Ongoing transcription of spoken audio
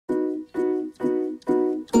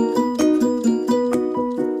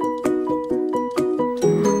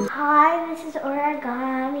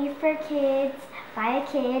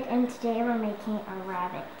Kid, and today we're making a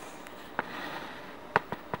rabbit.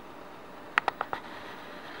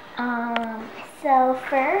 So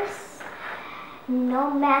first,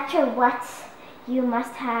 no matter what, you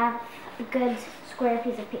must have a good square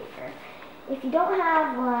piece of paper. If you don't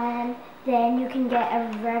have one, then you can get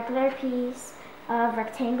a regular piece of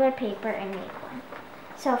rectangular paper and make one.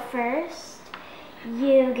 So first,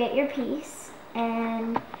 you get your piece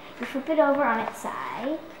and you flip it over on its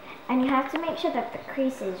side, and you have to make sure that the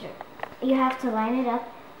crease is, you have to line it up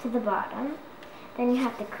to the bottom. Then you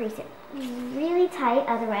have to crease it really tight,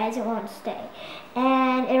 otherwise it won't stay.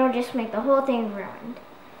 And it'll just make the whole thing ruined.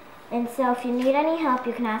 And so if you need any help,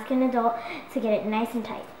 you can ask an adult to get it nice and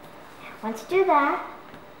tight. Once you do that,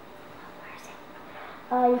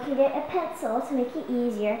 you can get a pencil to make it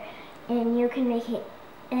easier, and you can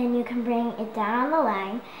bring it down on the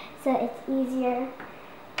line so it's easier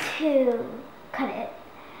to cut it.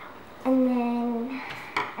 And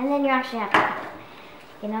then you actually have to cut it,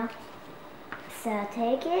 you know? So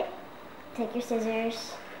take your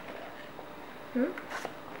scissors. And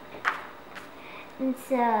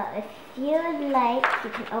so if you would like, you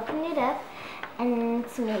can open it up and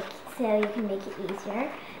so you can make it easier.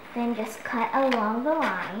 Then just cut along the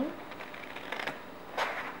line.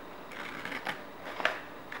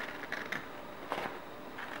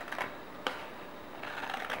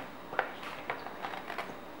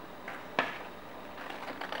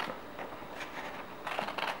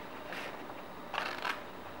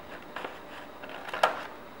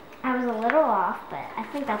 I was a little off, but I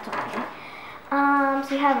think that's okay.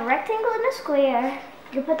 So you have a rectangle and a square.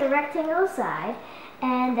 You put the rectangle aside,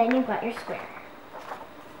 and then you've got your square.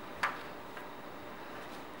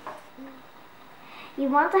 You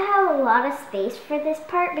want to have a lot of space for this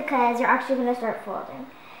part because you're actually going to start folding.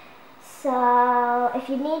 So if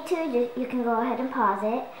you need to, you can go ahead and pause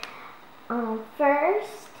it.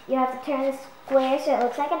 First, you have to turn the square so it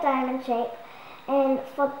looks like a diamond shape, and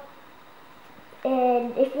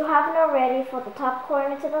if you haven't already, fold the top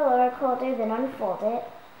corner to the lower corner, then unfold it.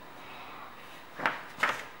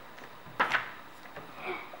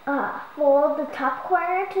 Fold the top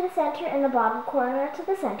corner to the center and the bottom corner to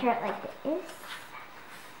the center like this.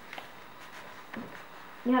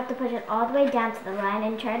 You have to push it all the way down to the line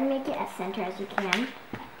and try to make it as center as you can.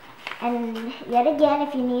 And yet again,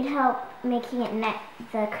 if you need help making it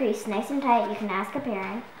the crease nice and tight, you can ask a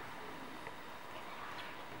parent.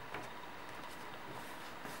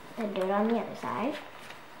 And do it on the other side.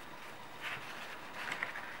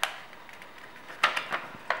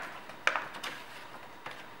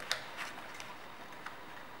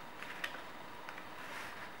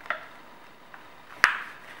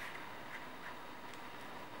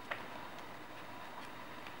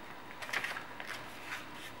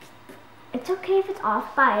 It's okay if it's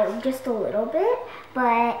off by just a little bit,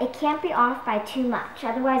 but it can't be off by too much,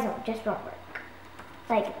 otherwise it just won't work.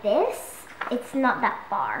 Like this. It's not that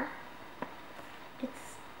far.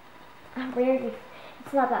 It's weird.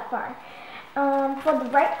 It's not that far. For the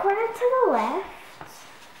right corner to the left,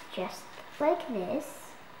 just like this.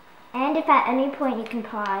 And if at any point you can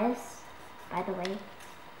pause, by the way.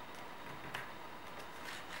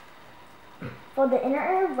 For the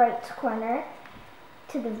inner right corner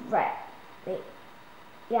to the right,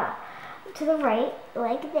 to the right,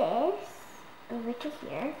 like this, over to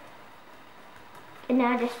here. And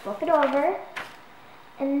now just flip it over,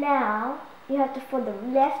 and now you have to fold the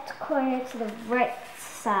left corner to the right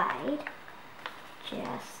side,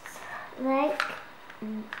 just like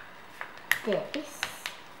this.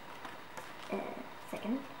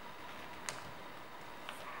 Second.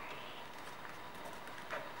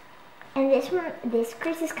 And this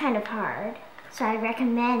crease is kind of hard, so I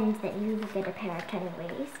recommend that you get a parent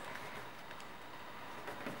anyways.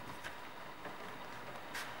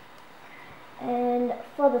 And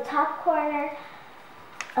for the top corner,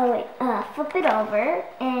 flip it over,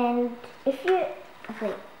 and flip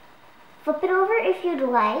it over if you'd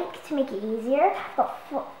like to make it easier, but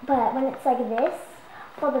when it's like this,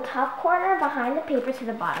 fold the top corner behind the paper to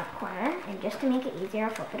the bottom corner, and just to make it easier,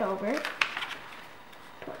 flip it over,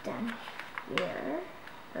 pull it down here,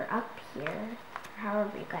 or up here, or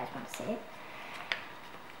however you guys want to say it.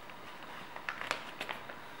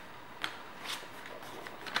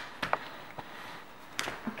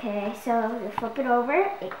 Okay, so you flip it over.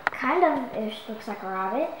 It kind of looks like a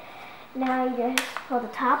rabbit. Now you just pull the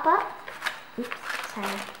top up. Oops,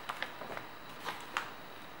 sorry.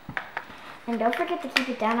 And don't forget to keep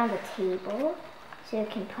it down on the table so you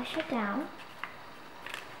can push it down.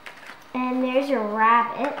 And there's your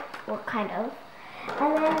rabbit, or kind of.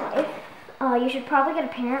 And then you should probably get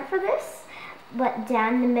a parent for this, but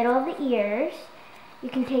down the middle of the ears, you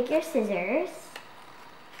can take your scissors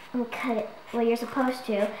and cut it, well, you're supposed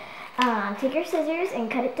to. Take your scissors and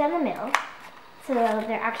cut it down the middle so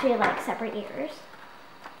they're actually like separate ears.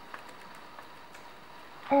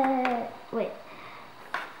 Wait.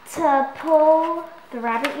 To pull the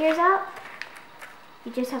rabbit ears up,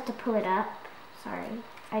 you just have to pull it up. Sorry,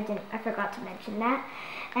 I forgot to mention that.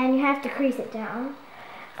 And you have to crease it down.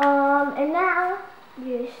 And now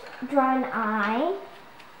you just draw an eye.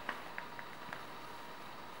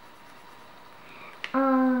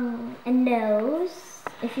 A nose,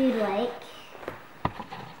 if you'd like.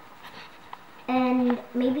 And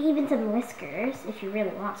maybe even some whiskers, if you really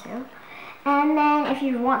want to. And then if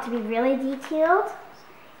you want to be really detailed,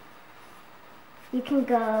 you can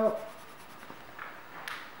go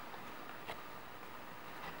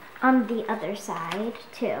on the other side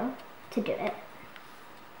too to do it.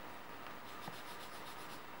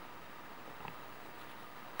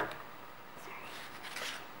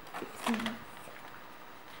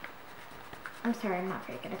 I'm sorry, I'm not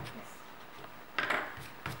very good at this.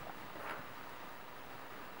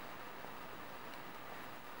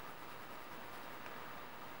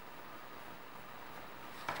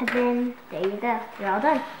 And then, there you go, you're all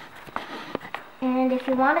done. And if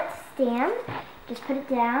you want it to stand, just put it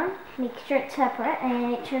down, make sure it's separate,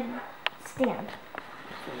 and it should stand.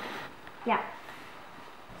 Yeah.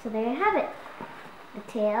 So there you have it. The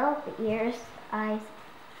tail, the ears, eyes,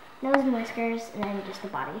 nose and whiskers, and then just the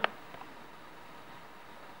body.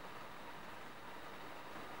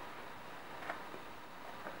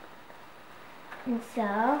 And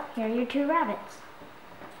so, here are your 2 rabbits.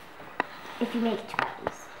 If you make 2 of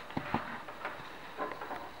these.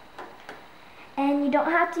 And you don't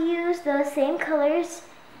have to use those same colors.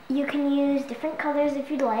 You can use different colors if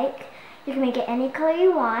you'd like. You can make it any color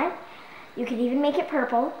you want. You could even make it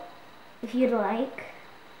purple if you'd like.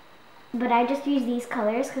 But I just use these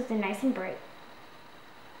colors because they're nice and bright.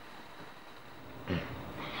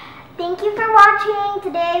 Thank you for watching.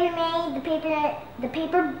 Today we made the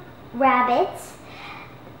paper rabbits.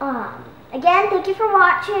 Again, thank you for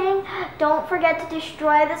watching. Don't forget to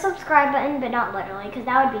destroy the subscribe button, but not literally, because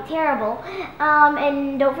that would be terrible.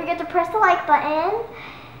 And don't forget to press the like button.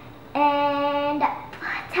 And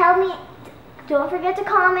don't forget to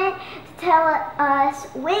comment to tell us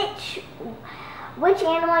which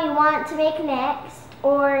animal you want to make next,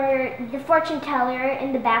 or the fortune teller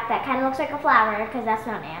in the back that kind of looks like a flower, because that's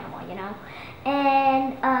not an animal, you know.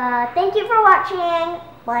 And thank you for watching.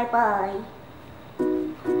 Bye bye.